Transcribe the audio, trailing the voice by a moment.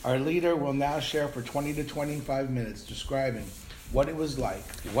Our leader will now share for 20 to 25 minutes describing what it was like,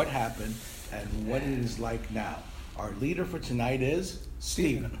 what happened, and what it is like now. Our leader for tonight is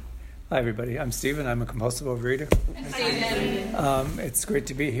Stephen. Hi, everybody. I'm Stephen. I'm a compulsive overeater. It's great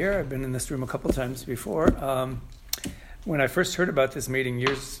to be here. I've been in this room a couple times before. When I first heard about this meeting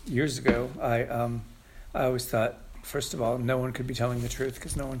years ago, I always thought, first of all, no one could be telling the truth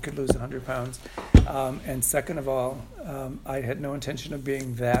because no one could lose 100 pounds. And second of all, I had no intention of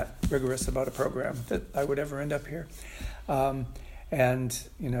being that rigorous about a program that I would ever end up here. And,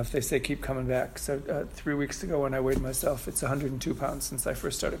 if they say keep coming back. So 3 weeks ago when I weighed myself, it's 102 pounds since I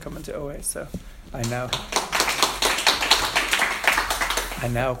first started coming to OA. So I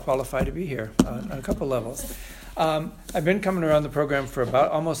now qualify to be here on a couple levels. I've been coming around the program for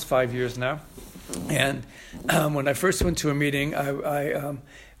about almost 5 years now. And when I first went to a meeting, I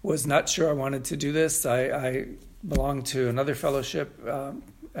was not sure I wanted to do this. I belonged to another fellowship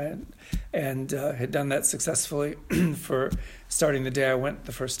and had done that successfully for starting the day I went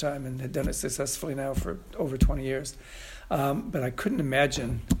the first time, and had done it successfully now for over 20 years. But I couldn't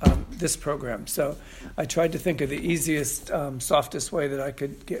imagine this program. So I tried to think of the easiest, softest way that I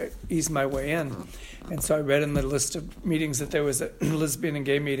could ease my way in. And so I read in the list of meetings that there was a lesbian and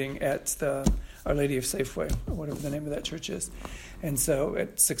gay meeting at the Our Lady of Safeway, or whatever the name of that church is. And so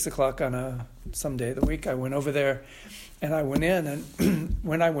at 6 o'clock on some day of the week, I went over there, and I went in. And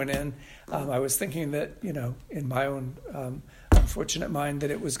when I went in, I was thinking that, in my own unfortunate mind,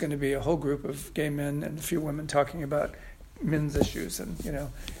 that it was going to be a whole group of gay men and a few women talking about men's issues and,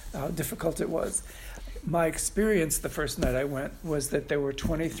 how difficult it was. My experience the first night I went was that there were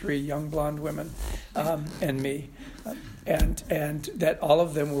 23 young blonde women and me, and that all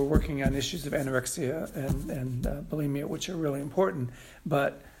of them were working on issues of anorexia and bulimia, which are really important.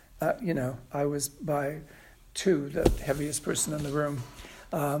 But, I was by two the heaviest person in the room.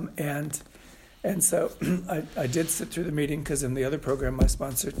 And so I did sit through the meeting because in the other program my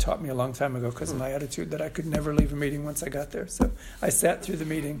sponsor taught me a long time ago, because of my attitude, that I could never leave a meeting once I got there. So I sat through the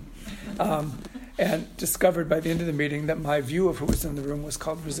meeting and discovered by the end of the meeting that my view of who was in the room was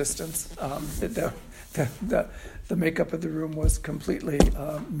called resistance. That the makeup of the room was completely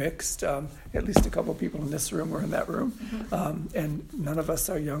mixed. At least a couple of people in this room were in that room. And none of us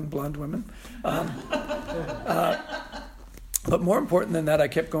are young blonde women. But more important than that, I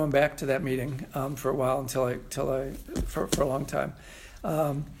kept going back to that meeting for a while for a long time,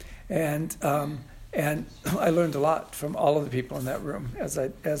 and I learned a lot from all of the people in that room, as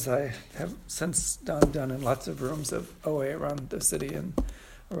I have since done in lots of rooms of OA around the city and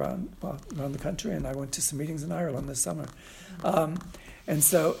around the country. And I went to some meetings in Ireland this summer, and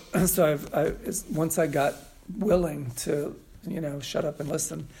so once I got willing to shut up and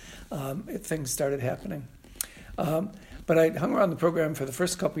listen, things started happening. But I hung around the program for the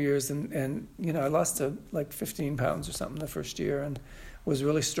first couple of years, and I lost like 15 pounds or something the first year, and was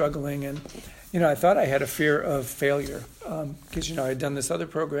really struggling. And I thought I had a fear of failure because I had done this other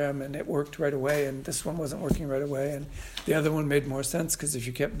program and it worked right away, and this one wasn't working right away, and the other one made more sense because if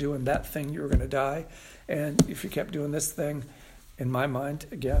you kept doing that thing, you were going to die, and if you kept doing this thing, in my mind,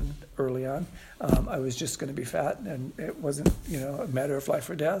 again early on, I was just going to be fat, and it wasn't a matter of life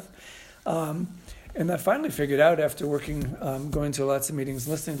or death. And I finally figured out after working, going to lots of meetings,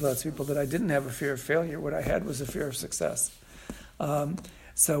 listening to lots of people, that I didn't have a fear of failure. What I had was a fear of success.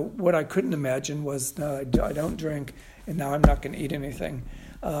 So what I couldn't imagine was, no, I don't drink, and now I'm not going to eat anything.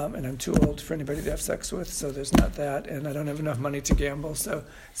 And I'm too old for anybody to have sex with, so there's not that. And I don't have enough money to gamble. So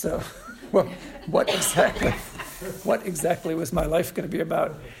well, what exactly was my life going to be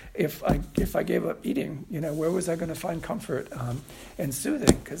about? If I gave up eating, where was I going to find comfort and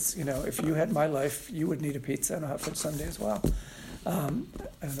soothing? Because if you had my life, you would need a pizza and a hot fudge sundae as well. I don't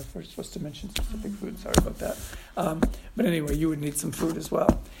know if we're supposed to mention specific food. Sorry about that. But anyway, you would need some food as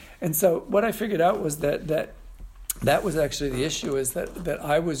well. And so what I figured out was that was actually the issue, is that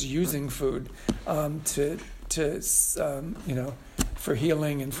I was using food to for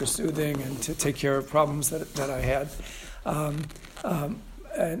healing and for soothing and to take care of problems that I had.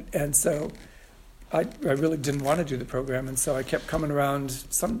 And so I really didn't want to do the program, and so I kept coming around.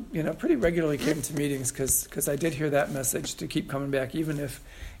 Pretty regularly came to meetings because I did hear that message to keep coming back, even if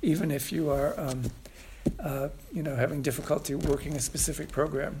you are having difficulty working a specific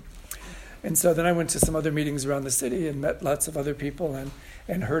program. And so then I went to some other meetings around the city and met lots of other people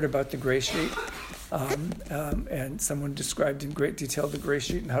and heard about the Gray Sheet. And someone described in great detail the Gray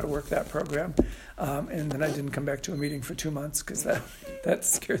Sheet and how to work that program. And then I didn't come back to a meeting for 2 months because that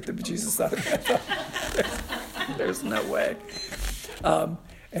scared the bejesus out of me. I thought, there's no way.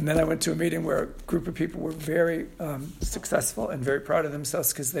 And then I went to a meeting where a group of people were very successful and very proud of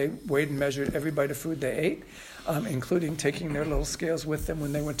themselves because they weighed and measured every bite of food they ate, including taking their little scales with them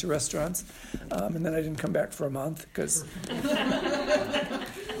when they went to restaurants. And then I didn't come back for a month because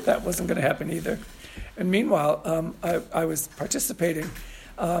that wasn't going to happen either. And meanwhile, I was participating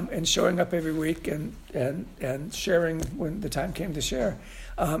and showing up every week and sharing when the time came to share,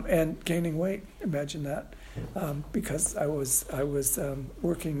 and gaining weight. Imagine that. Because I was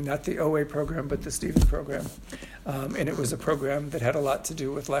working not the OA program but the Stephen program, and it was a program that had a lot to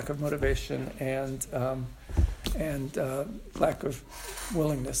do with lack of motivation and lack of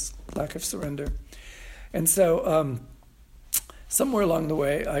willingness, lack of surrender. And so somewhere along the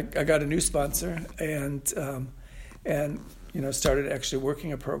way, I got a new sponsor and started actually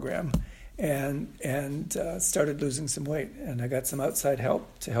working a program. And started losing some weight. And I got some outside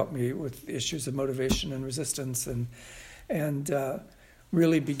help to help me with issues of motivation and resistance, and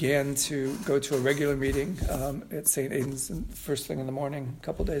really began to go to a regular meeting at St. Aidan's first thing in the morning, a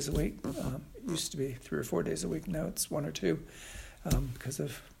couple days a week. It used to be 3 or 4 days a week. Now it's 1 or 2 because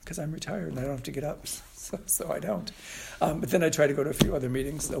I'm retired and I don't have to get up, so I don't. But then I try to go to a few other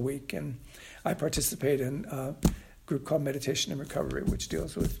meetings a week, and I participate in group called Meditation and Recovery, which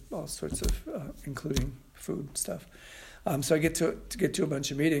deals with all sorts of, including food stuff. So I get to a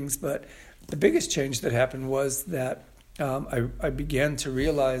bunch of meetings, but the biggest change that happened was that I began to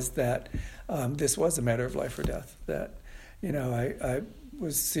realize that this was a matter of life or death. That, I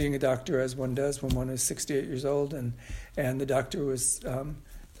was seeing a doctor, as one does when one is 68 years old, and the doctor was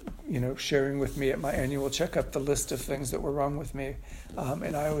sharing with me at my annual checkup the list of things that were wrong with me.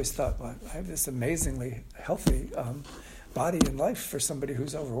 And I always thought, well, I have this amazingly healthy body and life for somebody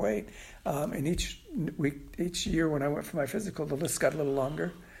who's overweight. And each year when I went for my physical, the list got a little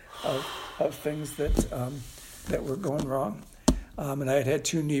longer of things that were going wrong. And I had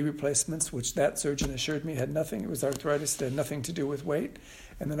 2 knee replacements, which that surgeon assured me had nothing. It was arthritis that had nothing to do with weight.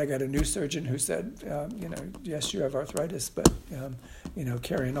 And then I got a new surgeon who said, yes, you have arthritis, but,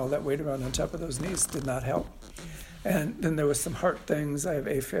 carrying all that weight around on top of those knees did not help. And then there was some heart things. I have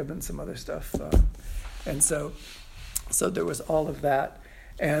AFib and some other stuff. And so there was all of that.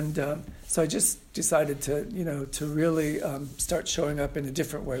 And so I just decided to really start showing up in a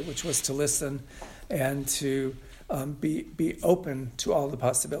different way, which was to listen and to be open to all the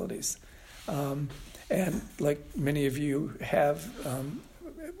possibilities. And like many of you have,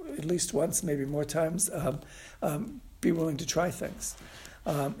 at least once, maybe more times, be willing to try things.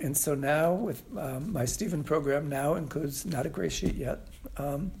 And so now with my Stephen program now includes not a gray sheet yet,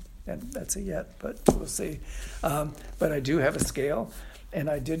 and that's a yet, but we'll see. But I do have a scale, and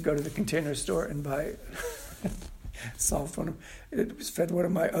I did go to the Container Store and buy fed one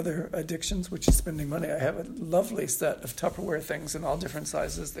of my other addictions, which is spending money. I have a lovely set of Tupperware things in all different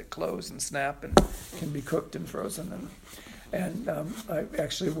sizes that close and snap and can be cooked and frozen. And I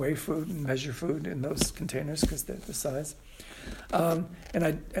actually weigh food and measure food in those containers because they're the size. And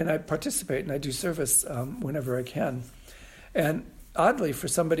I participate and I do service whenever I can. And oddly, for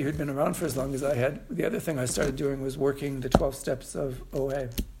somebody who'd been around for as long as I had, the other thing I started doing was working the 12 steps of OA.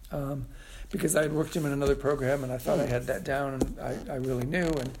 Because I had worked him in another program and I thought I had that down, and I really knew,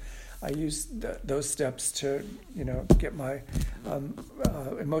 and I used those steps to, get my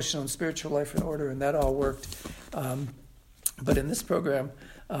emotional and spiritual life in order, and that all worked. But in this program,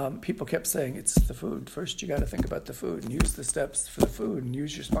 people kept saying, it's the food. First, you got to think about the food and use the steps for the food, and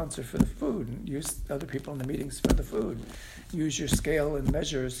use your sponsor for the food, and use other people in the meetings for the food. Use your scale and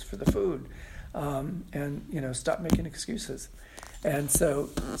measures for the food, and stop making excuses. And so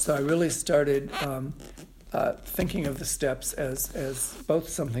I really started thinking of the steps as both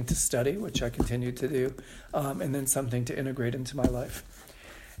something to study, which I continued to do, and then something to integrate into my life.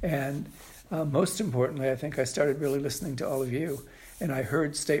 And most importantly, I think I started really listening to all of you, and I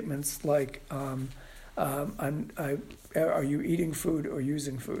heard statements like, are you eating food or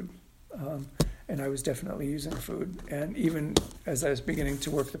using food? And I was definitely using food. And even as I was beginning to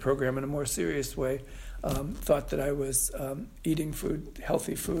work the program in a more serious way, thought that I was eating food,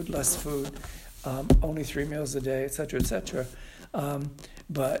 healthy food, less food, only 3 meals a day, et cetera, et cetera.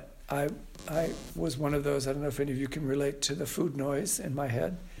 But I was one of those, I don't know if any of you can relate to the food noise in my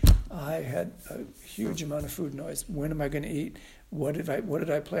head. I had a huge amount of food noise. When am I going to eat? What did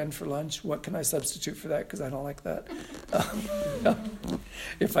I plan for lunch? What can I substitute for that? Because I don't like that.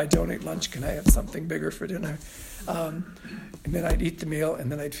 If I don't eat lunch, can I have something bigger for dinner? And then I'd eat the meal,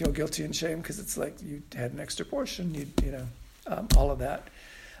 and then I'd feel guilty and shame because it's like you had an extra portion, all of that.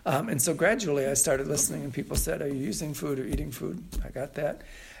 And so gradually I started listening, and people said, are you using food or eating food? I got that.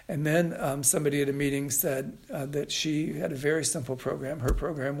 And then somebody at a meeting said that she had a very simple program. Her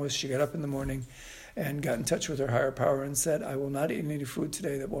program was she got up in the morning and got in touch with her higher power and said, I will not eat any food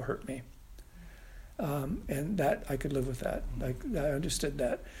today that will hurt me. And that, I could live with that. I understood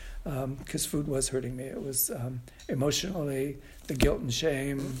that because food was hurting me. It was emotionally, the guilt and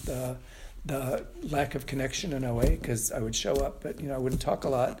shame, the lack of connection in OA, because I would show up, but I wouldn't talk a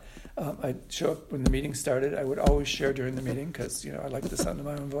lot. I'd show up when the meeting started. I would always share during the meeting because I like the sound of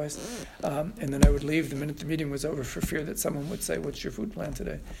my own voice. And then I would leave the minute the meeting was over for fear that someone would say, "What's your food plan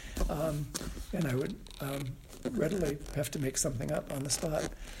today?" And I would readily have to make something up on the spot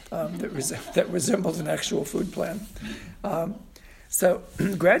that resembled an actual food plan. So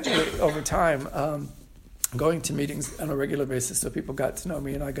gradually over time, going to meetings on a regular basis so people got to know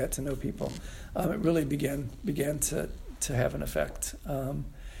me and I got to know people, it really began to have an effect.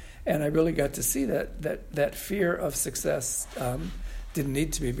 And I really got to see that fear of success didn't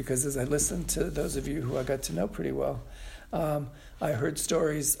need to be, because as I listened to those of you who I got to know pretty well, I heard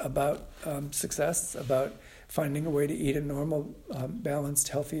stories about success, about finding a way to eat a normal, balanced,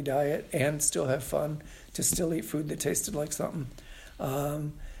 healthy diet and still have fun, to still eat food that tasted like something,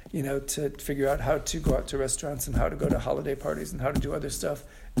 to figure out how to go out to restaurants and how to go to holiday parties and how to do other stuff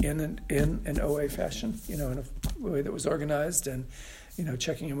in an OA fashion, in a way that was organized, and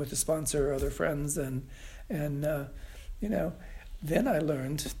checking in with the sponsor or other friends, and then I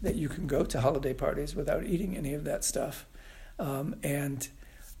learned that you can go to holiday parties without eating any of that stuff, and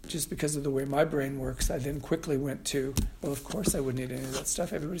just because of the way my brain works, I then quickly went to, well, of course I wouldn't eat any of that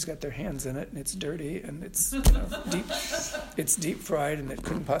stuff. Everybody's got their hands in it, and it's dirty, and it's deep fried, and it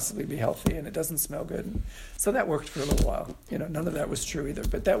couldn't possibly be healthy, and it doesn't smell good. And so that worked for a little while. None of that was true either,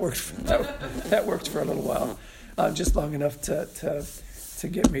 but that worked for a little while, just long enough to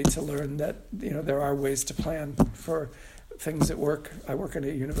get me to learn that there are ways to plan for things at work. I work in a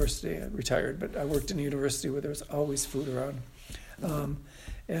university. I retired, but I worked in a university where there was always food around.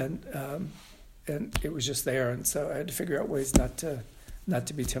 And it was just there, and so I had to figure out ways not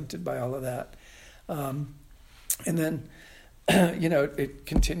to be tempted by all of that. And then, it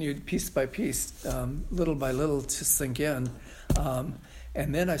continued piece by piece, little by little, to sink in.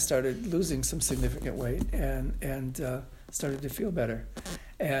 And then I started losing some significant weight and started to feel better.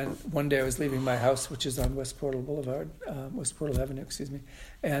 And one day I was leaving my house, which is on West Portal Avenue,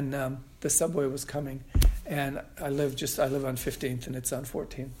 and the subway was coming. And I live on 15th, and it's on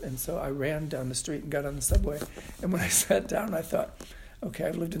 14th. And so I ran down the street and got on the subway. And when I sat down, I thought, okay,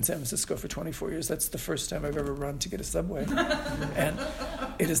 I've lived in San Francisco for 24 years. That's the first time I've ever run to get a subway. And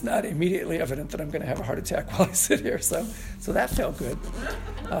it is not immediately evident that I'm going to have a heart attack while I sit here. So that felt good.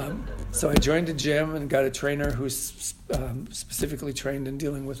 So I joined a gym and got a trainer who's specifically trained in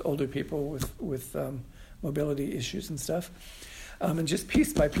dealing with older people with mobility issues and stuff. And just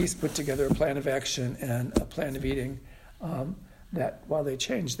piece by piece put together a plan of action and a plan of eating that, while they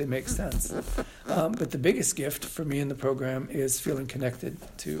change, they make sense. But the biggest gift for me in the program is feeling connected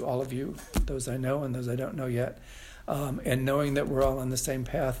to all of you, those I know and those I don't know yet, and knowing that we're all on the same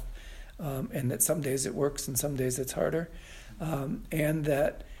path, and that some days it works and some days it's harder, and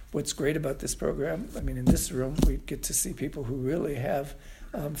that what's great about this program, in this room, we get to see people who really have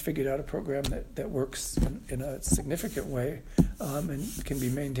figured out a program that works in a significant way and can be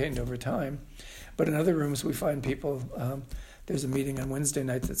maintained over time. But in other rooms, we find people, there's a meeting on Wednesday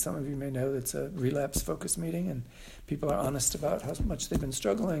night that some of you may know that's a relapse-focused meeting, and people are honest about how much they've been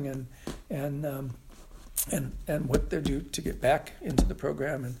struggling and what they do to get back into the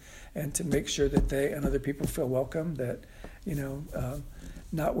program and to make sure that they and other people feel welcome, that,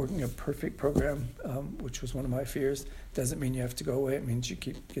 not working a perfect program, which was one of my fears, doesn't mean you have to go away. It means you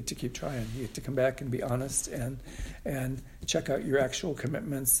get to keep trying. You get to come back and be honest and check out your actual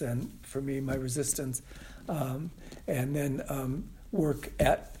commitments, and for me, my resistance, and then work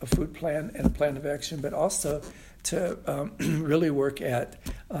at a food plan and a plan of action, but also to really work at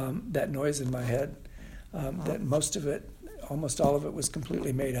that noise in my head, that almost all of it was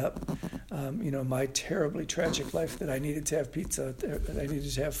completely made up. My terribly tragic life, that I needed to have pizza, that I needed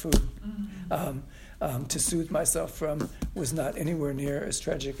to have food to soothe myself from, was not anywhere near as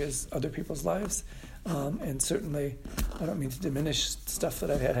tragic as other people's lives. And certainly, I don't mean to diminish stuff that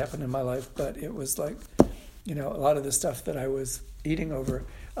I've had happen in my life, but it was like, a lot of the stuff that I was eating over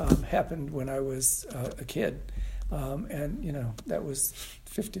happened when I was a kid. And that was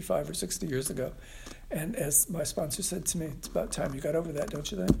 55 or 60 years ago. And as my sponsor said to me, it's about time you got over that, don't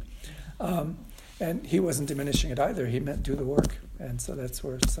you think? And he wasn't diminishing it either. He meant do the work. And so that's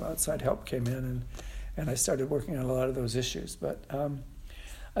where some outside help came in, and I started working on a lot of those issues. But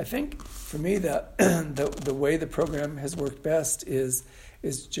I think for me that the way the program has worked best is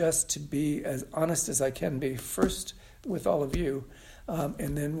just to be as honest as I can be, first with all of you,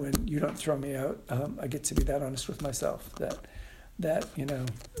 and then when you don't throw me out, I get to be that honest with myself, that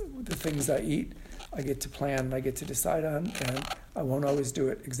the things I eat, I get to plan, I get to decide on, and I won't always do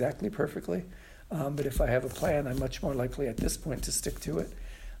it exactly perfectly, but if I have a plan, I'm much more likely at this point to stick to it,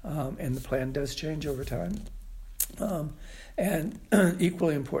 and the plan does change over time. And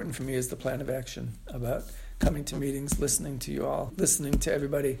equally important for me is the plan of action about coming to meetings, listening to you all, listening to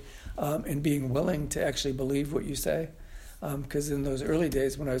everybody, and being willing to actually believe what you say. Because in those early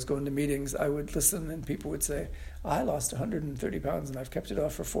days when I was going to meetings, I would listen and people would say, I lost 130 pounds and I've kept it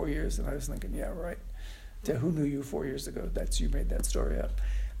off for 4 years. And I was thinking, yeah, right. Who knew you 4 years ago? You made that story up.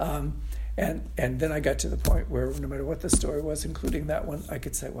 And then I got to the point where no matter what the story was, including that one, I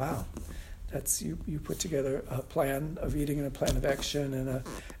could say, wow, that's you put together a plan of eating and a plan of action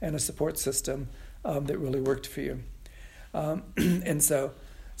and a support system that really worked for you. And so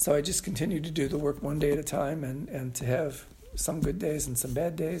I just continued to do the work one day at a time and to have some good days and some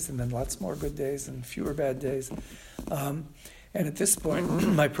bad days and then lots more good days and fewer bad days. And at this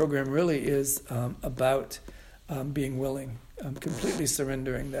point, my program really is about being willing, completely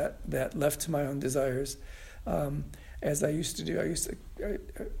surrendering that left to my own desires, as I used to do.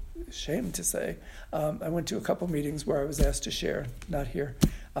 Ashamed to say, I went to a couple meetings where I was asked to share, not here,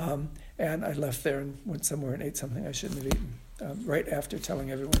 and I left there and went somewhere and ate something I shouldn't have eaten, right after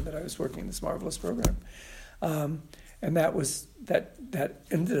telling everyone that I was working this marvelous program. And that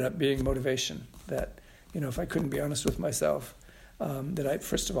ended up being motivation, that if I couldn't be honest with myself, that I,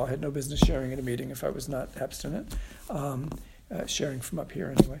 first of all, had no business sharing at a meeting if I was not abstinent, sharing from up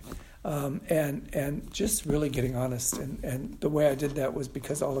here anyway, and just really getting honest. And the way I did that was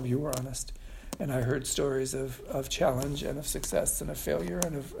because all of you were honest. And I heard stories of challenge and of success and of failure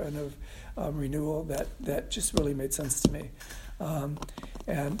and of renewal that just really made sense to me.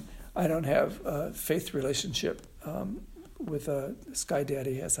 And I don't have a faith relationship with a Sky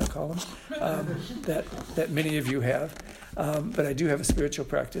Daddy, as I call him, that many of you have. But I do have a spiritual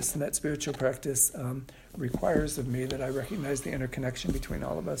practice, and that spiritual practice requires of me that I recognize the interconnection between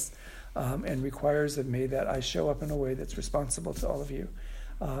all of us, and requires of me that I show up in a way that's responsible to all of you,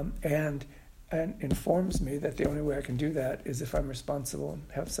 and informs me that the only way I can do that is if I'm responsible and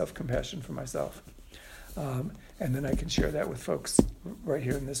have self-compassion for myself. And then I can share that with folks right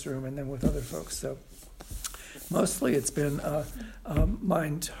here in this room and then with other folks. So mostly it's been a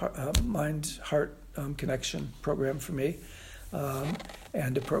mind-heart connection program for me,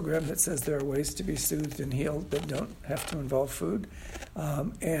 and a program that says there are ways to be soothed and healed that don't have to involve food,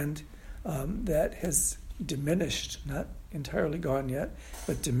 and that has diminished, not entirely gone yet,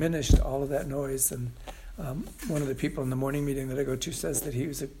 but diminished all of that noise. And one of the people in the morning meeting that I go to says that he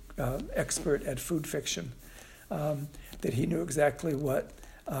was an expert at food fiction, that he knew exactly what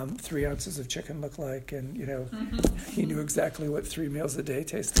 3 ounces of chicken looked like, and he knew exactly what 3 meals a day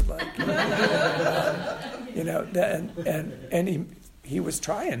tasted like. And he was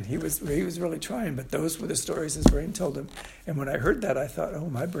trying. He was really trying. But those were the stories his brain told him. And when I heard that, I thought, oh,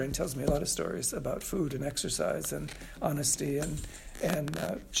 my brain tells me a lot of stories about food and exercise and honesty and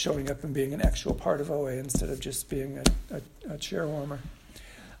showing up and being an actual part of OA instead of just being a chair warmer.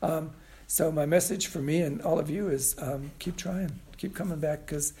 So my message for me and all of you is keep trying. Keep coming back,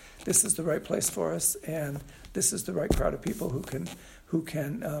 because this is the right place for us, and this is the right crowd of people who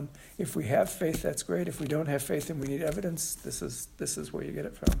can. If we have faith, that's great. If we don't have faith and we need evidence, this is where you get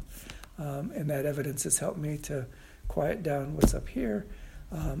it from. And that evidence has helped me to quiet down what's up here,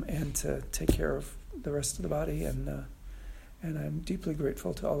 and to take care of the rest of the body. And I'm deeply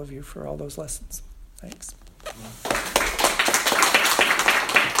grateful to all of you for all those lessons. Thanks.